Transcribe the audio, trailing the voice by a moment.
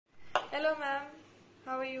Hello ma'am,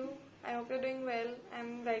 how are you? I hope you're doing well.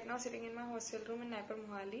 I'm right now sitting in my hostel room in NIPER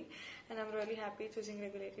MOHALI, and I'm really happy choosing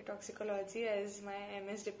Regulatory Toxicology as my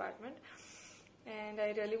MS department, and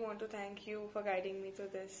I really want to thank you for guiding me through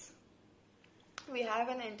this. We have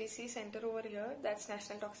an NTC center over here, that's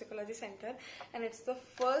National Toxicology Center, and it's the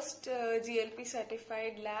first GLP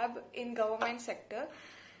certified lab in government sector.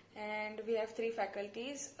 And we have 3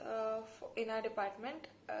 faculties in our department.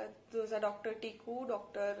 Those are Dr. Tiku,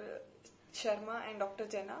 Dr. Sharma and Dr.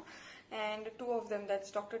 Jana, and 2 of them,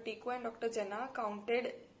 that's Dr. Tiku and Dr. Jana,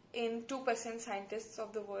 counted in 2% scientists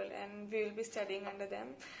of the world, and we will be studying under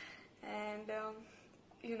them. And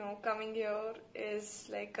coming here is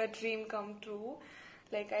like a dream come true.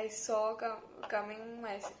 Like I saw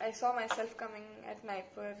myself coming at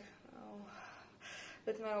NIPER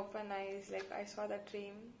with my open eyes. Like I saw that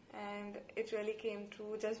dream, and it really came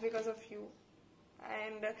true just because of you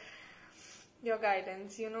and your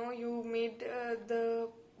guidance. You made the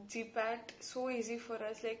GPAT so easy for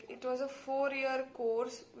us. Like it was a 4-year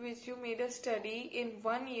course which you made us study in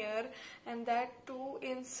 1 year, and that too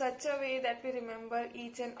in such a way that we remember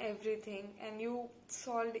each and everything, and you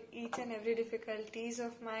solved each and every difficulties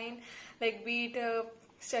of mine, like be it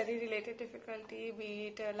study related difficulty,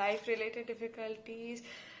 be it life related difficulties.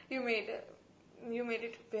 You made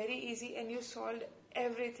it very easy, and you solved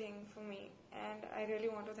everything for me, and I really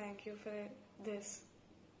want to thank you for this.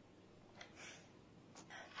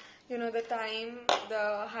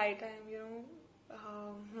 The high time,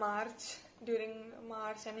 during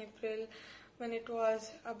March and April, when it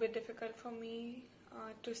was a bit difficult for me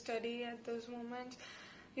to study at those moments,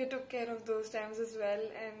 you took care of those times as well,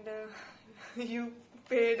 and you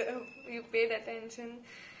paid attention,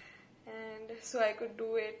 and so I could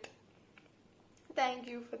do it. Thank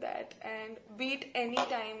you for that. And beat any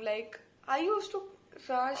time, like I used to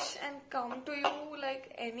rush and come to you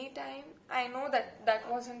like any time. I know that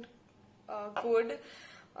wasn't good,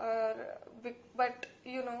 but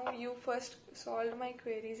you first solved my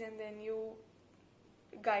queries, and then you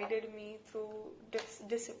guided me through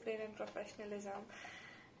discipline and professionalism.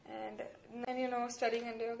 And studying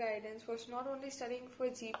under your guidance was not only studying for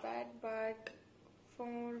GPAT, but for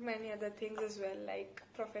many other things as well, like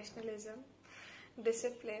professionalism,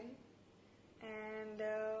 discipline, and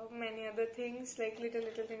many other things, like little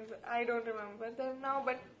things. I don't remember them now,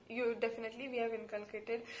 but we have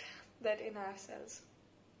inculcated that in ourselves.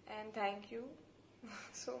 And thank you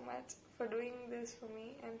so much for doing this for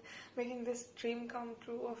me and making this dream come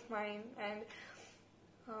true of mine. And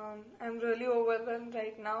I'm really overwhelmed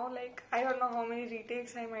right now. Like I don't know how many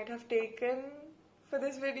retakes I might have taken for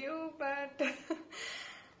this video, but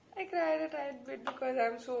I cried a tiny bit because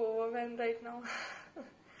I'm so overwhelmed right now.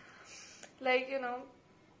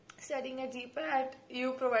 Studying at GPAT,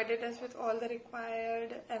 you provided us with all the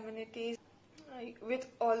required amenities, with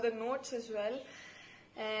all the notes as well,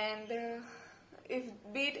 and if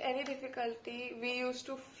beat any difficulty, we used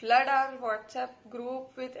to flood our WhatsApp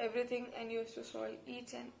group with everything and used to solve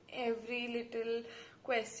each and every little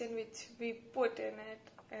question which we put in it.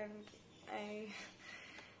 And I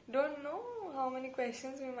don't know how many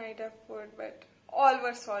questions we might have put, but all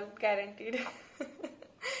were solved, guaranteed.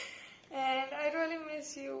 And I really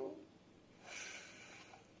miss you.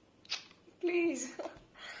 Please.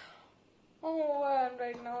 Oh, I'm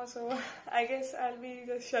right now, so I guess I'll be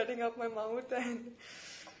just shutting up my mouth and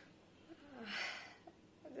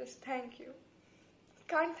just thank you.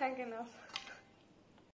 Can't thank enough.